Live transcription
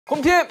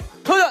홈팀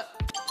도전!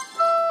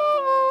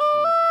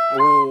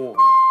 오, 와.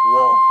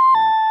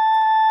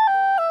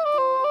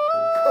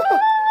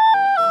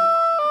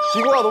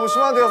 기고가 너무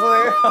심한데요,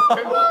 선생님?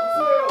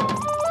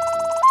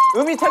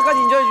 음이탈까지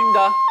인정해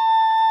줍니다.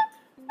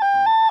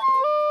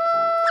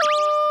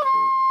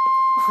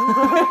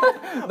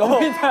 너무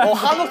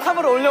한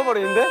옥탑으로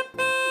올려버리는데?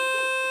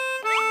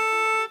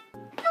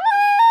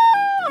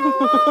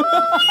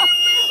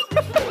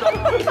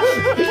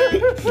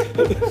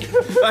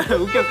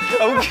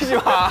 웃기지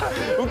마.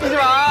 웃기지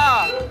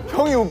마.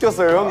 형이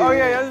웃겼어요, 형이.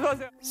 예,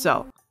 연습하세요.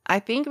 So, I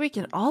think we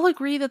can all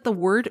agree that the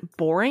word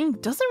boring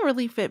doesn't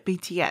really fit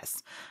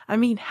BTS. I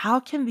mean, how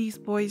can these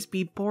boys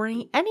be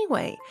boring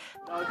anyway?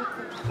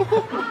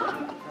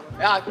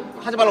 야,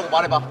 하지 말라고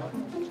말해봐.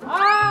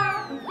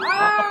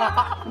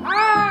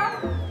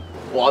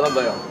 안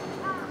한다, 야.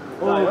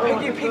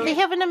 They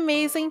have an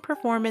amazing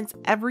performance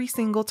every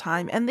single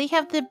time, and they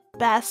have the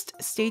best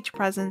stage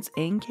presence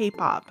in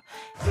K-pop.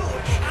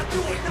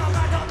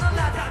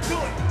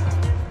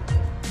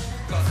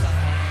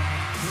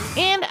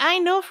 And I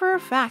know for a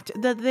fact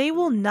that they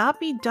will not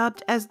be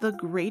dubbed as the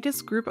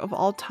greatest group of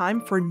all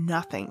time for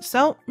nothing.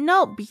 So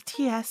no,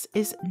 BTS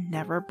is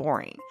never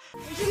boring.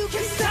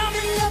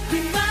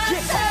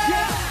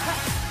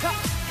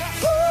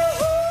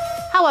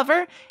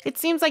 However, it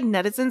seems like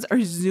netizens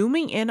are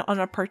zooming in on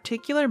a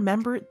particular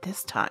member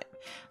this time.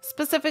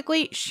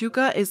 Specifically,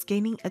 Suga is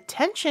gaining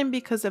attention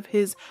because of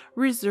his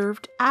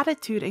reserved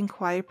attitude and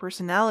quiet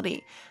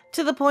personality.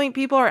 To the point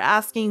people are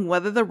asking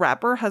whether the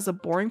rapper has a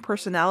boring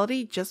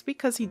personality just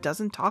because he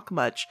doesn't talk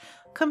much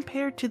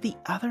compared to the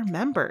other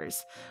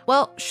members.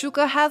 Well,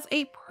 Suga has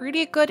a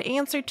pretty good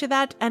answer to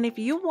that, and if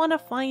you want to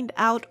find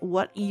out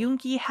what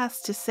YOONGI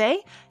has to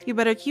say, you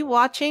better keep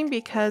watching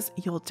because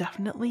you'll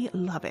definitely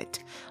love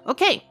it.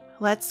 Okay,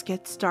 let's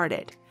get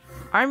started.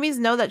 ARMYs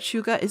know that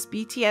Suga is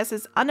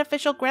BTS's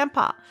unofficial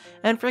grandpa,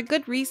 and for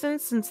good reason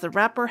since the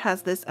rapper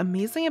has this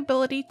amazing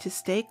ability to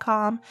stay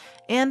calm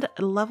and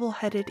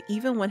level-headed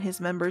even when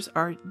his members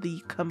are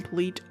the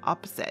complete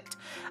opposite.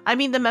 I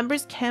mean, the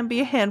members can be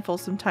a handful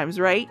sometimes,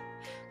 right?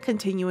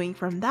 Continuing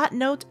from that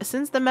note,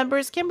 since the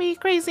members can be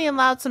crazy and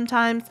loud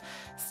sometimes,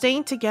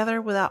 staying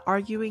together without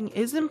arguing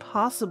is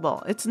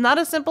impossible. It's not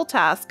a simple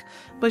task,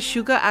 but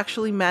Suga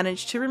actually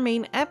managed to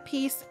remain at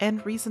peace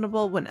and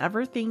reasonable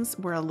whenever things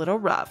were a little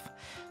rough.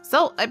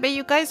 So I bet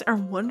you guys are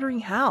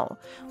wondering how.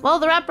 Well,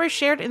 the rapper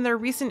shared in their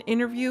recent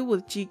interview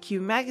with GQ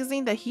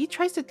magazine that he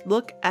tries to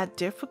look at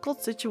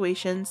difficult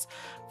situations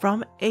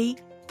from a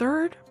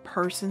third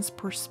person's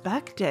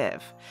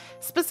perspective.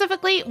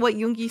 Specifically, what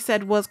YOONGI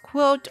said was,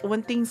 quote,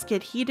 "When things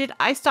get heated,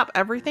 I stop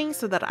everything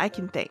so that I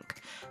can think.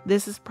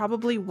 This is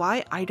probably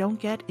why I don't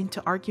get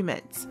into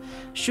arguments."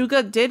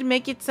 Suga did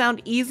make it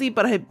sound easy,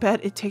 but I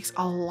bet it takes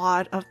a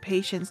lot of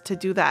patience to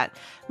do that.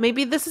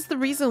 Maybe this is the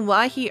reason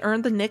why he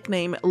earned the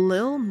nickname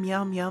Lil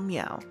Meow Meow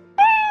Meow.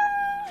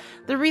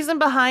 The reason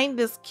behind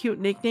this cute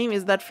nickname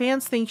is that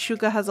fans think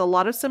Suga has a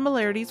lot of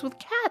similarities with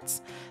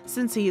cats,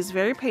 since he is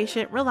very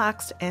patient,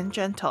 relaxed, and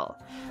gentle.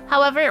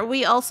 However,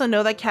 we also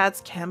know that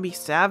cats can be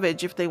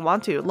savage if they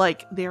want to,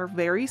 like they're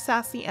very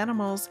sassy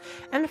animals,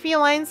 and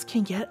felines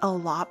can get a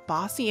lot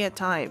bossy at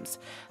times.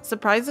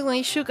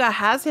 Surprisingly, Suga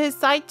has his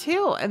side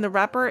too, and the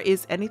rapper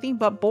is anything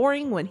but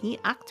boring when he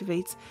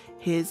activates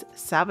his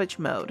savage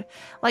mode.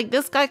 Like,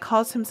 this guy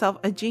calls himself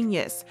a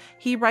genius.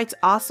 He writes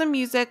awesome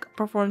music,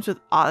 performs with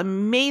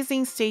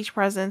amazing stage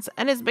presence,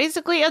 and is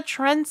basically a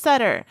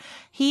trendsetter.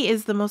 He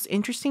is the most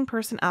interesting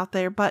person out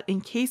there, but in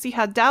case you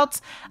had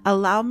doubts,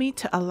 allow me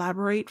to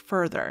elaborate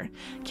further.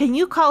 Can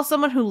you call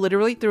someone who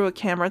literally threw a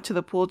camera to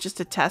the pool just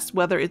to test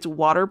whether it's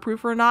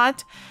waterproof or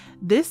not?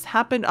 This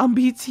happened on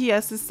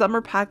BTS's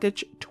Summer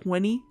Package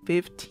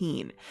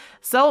 2015.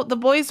 So the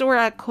boys were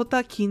at Kota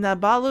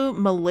Kinabalu,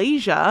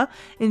 Malaysia,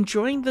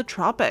 enjoying the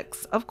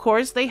tropics. Of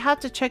course, they had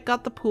to check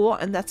out the pool,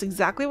 and that's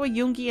exactly what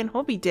YOONGI and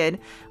Hobi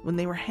did when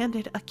they were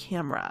handed a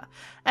camera.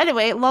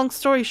 Anyway, long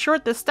story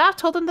short, the staff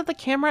told them that the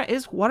camera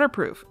is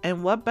waterproof,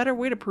 and what better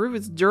way to prove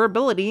its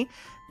durability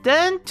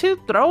than to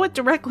throw it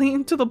directly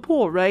into the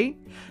pool, right?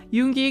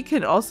 YOONGI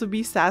can also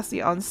be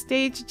sassy on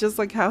stage, just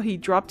like how he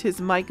dropped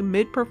his mic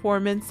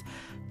mid-performance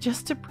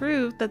just to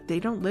prove that they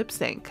don't lip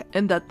sync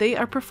and that they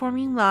are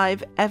performing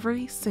live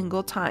every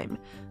single time.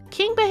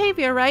 King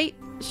behavior, right?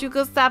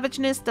 Suga's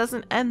savageness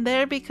doesn't end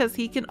there because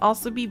he can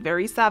also be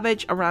very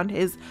savage around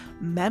his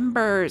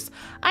members.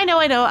 I know,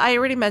 I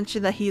already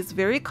mentioned that he is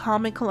very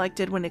calm and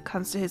collected when it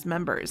comes to his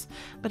members,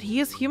 but he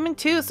is human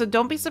too, so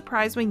don't be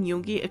surprised when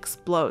YOONGI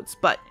explodes,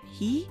 but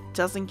he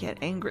doesn't get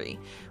angry.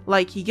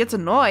 Like, he gets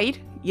annoyed,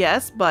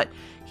 yes, but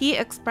he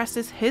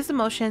expresses his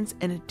emotions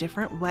in a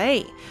different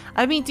way.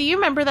 I mean, do you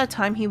remember that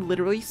time he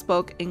literally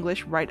spoke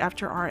English right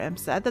after RM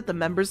said that the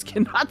members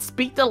cannot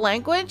speak the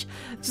language?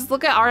 Just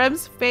look at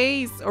RM's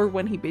face, or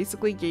when he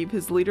basically gave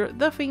his leader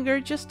the finger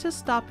just to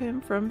stop him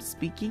from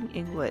speaking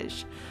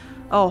English.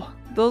 Oh,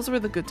 those were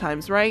the good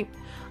times, right?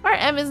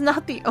 RM is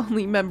not the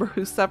only member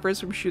who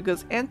suffers from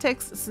Suga's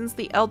antics, since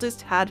the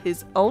eldest had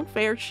his own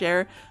fair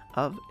share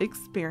of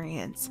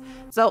experience.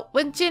 So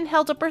when Jin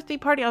held a birthday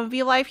party on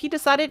V Live, he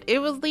decided it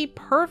was the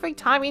perfect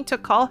timing to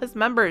call his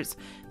members,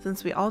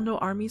 since we all know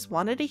ARMYs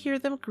wanted to hear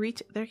them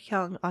greet their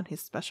Hyung on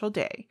his special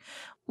day.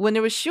 When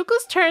it was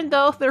Suga's turn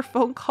though, their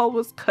phone call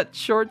was cut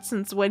short,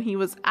 since when he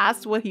was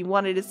asked what he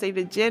wanted to say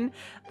to Jin,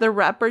 the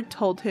rapper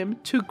told him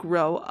to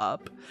grow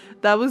up.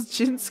 That was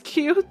Jin's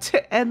cue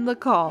to end the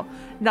call,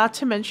 not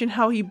to mention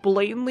how he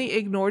blatantly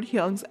ignored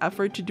Hyung's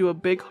effort to do a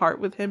big heart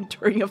with him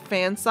during a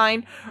fan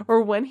sign,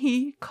 or when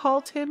he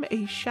called him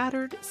a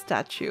shattered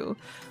statue.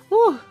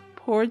 Ooh,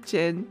 poor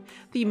Jin.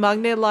 The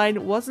magnet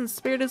line wasn't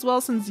spared as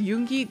well, since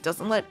YOONGI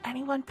doesn't let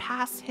anyone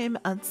pass him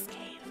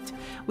unscathed.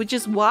 Which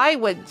is why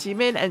when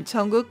Jimin and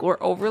Jungkook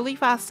were overly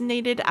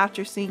fascinated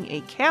after seeing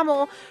a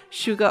camel,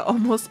 Suga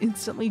almost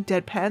instantly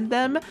deadpanned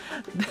them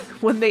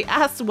when they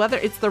asked whether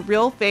it's the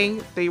real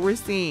thing they were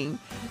seeing.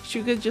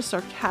 Suga just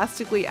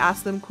sarcastically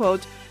asked them,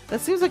 quote,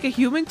 "That seems like a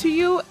human to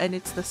you?" And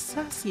it's the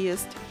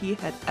sassiest he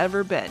had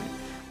ever been.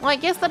 Well, I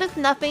guess that is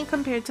nothing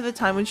compared to the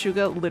time when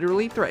Suga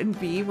literally threatened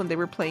V when they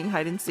were playing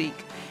hide and seek.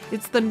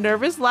 It's the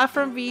nervous laugh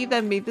from V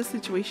that made the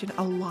situation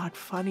a lot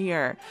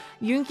funnier.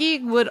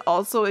 YOONGI would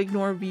also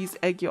ignore V's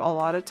egg a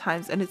lot of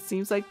times, and it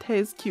seems like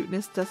Tae's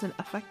cuteness doesn't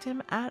affect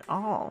him at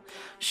all.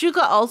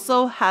 Suga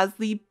also has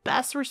the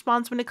best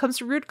response when it comes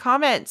to rude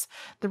comments.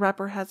 The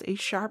rapper has a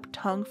sharp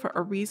tongue for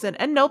a reason,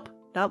 and nope,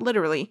 not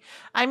literally.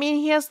 I mean,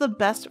 he has the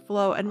best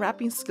flow and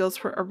rapping skills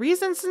for a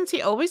reason, since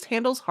he always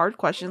handles hard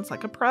questions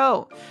like a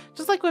pro.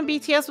 Just like when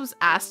BTS was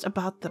asked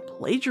about the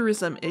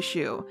plagiarism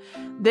issue.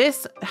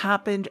 This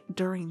happened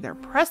during their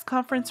press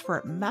conference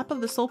for Map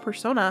of the Soul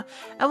Persona,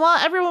 and while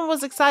everyone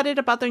was excited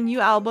about their new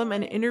album,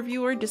 an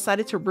interviewer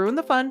decided to ruin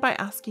the fun by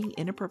asking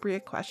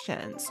inappropriate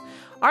questions.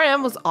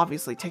 RM was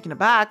obviously taken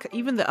aback,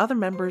 even the other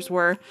members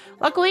were.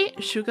 Luckily,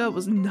 Suga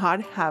was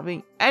not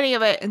having any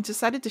of it and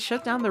decided to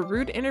shut down the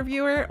rude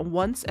interviewer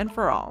once and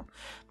for all.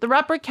 The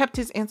rapper kept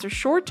his answer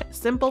short,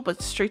 simple,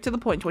 but straight to the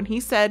point when he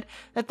said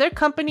that their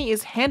company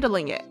is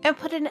handling it and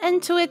put an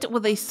end to it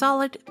with a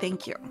solid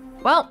thank you.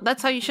 Well,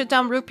 that's how you shut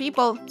down rude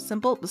people.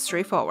 Simple but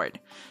straightforward.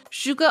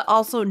 Suga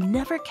also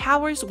never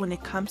cowers when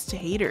it comes to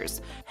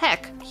haters.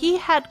 Heck, he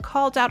had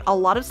called out a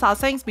lot of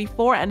sasaengs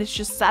before, and it's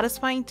just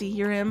satisfying to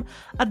hear him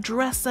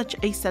address such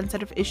a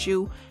sensitive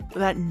issue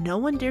that no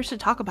one dares to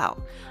talk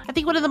about. I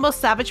think one of the most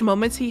savage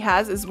moments he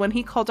has is when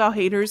he called out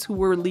haters who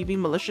were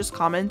leaving malicious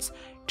comments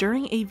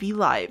during a V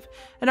Live.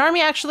 An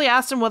ARMY actually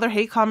asked him whether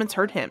hate comments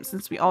hurt him,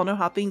 since we all know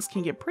how things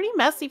can get pretty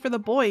messy for the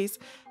boys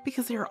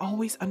because they are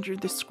always under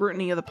the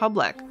scrutiny of the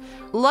public.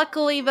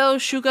 Luckily though,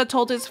 Suga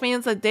told his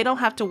fans that they don't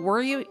have to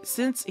worry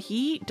since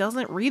he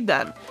doesn't read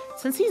them,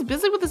 since he's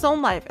busy with his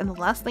own life and the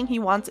last thing he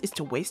wants is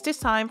to waste his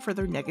time for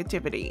their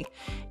negativity.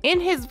 In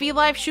his V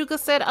Live, Suga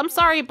said, "I'm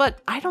sorry, but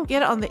I don't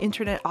get on the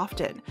internet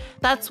often.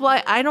 That's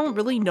why I don't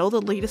really know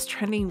the latest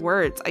trending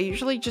words. I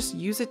usually just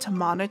use it to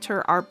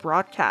monitor our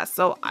broadcast,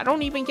 so I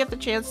don't even get the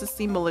chance to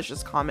see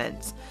malicious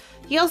comments."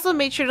 He also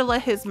made sure to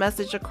let his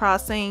message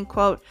across saying,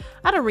 quote,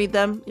 "I don't read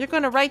them. You're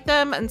going to write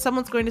them and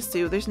someone's going to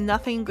sue. There's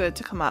nothing good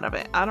to come out of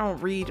it. I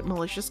don't read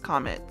malicious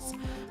comments."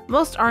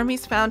 Most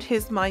ARMYs found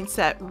his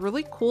mindset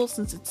really cool,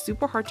 since it's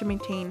super hard to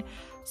maintain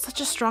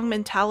such a strong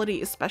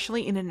mentality,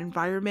 especially in an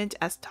environment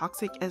as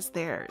toxic as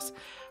theirs.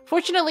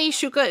 Fortunately,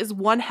 Suga is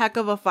one heck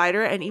of a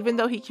fighter, and even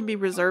though he can be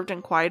reserved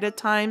and quiet at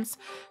times,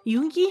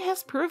 YOONGI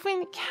has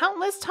proven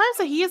countless times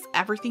that he is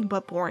everything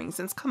but boring,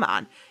 since come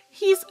on,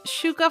 he's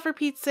Suga for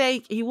Pete's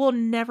sake, he will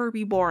never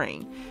be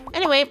boring.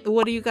 Anyway,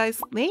 what do you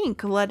guys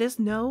think? Let us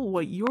know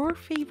what your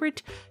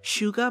favorite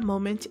Suga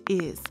moment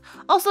is.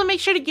 Also, make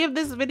sure to give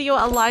this video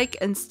a like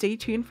and stay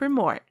tuned for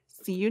more.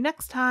 See you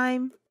next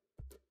time!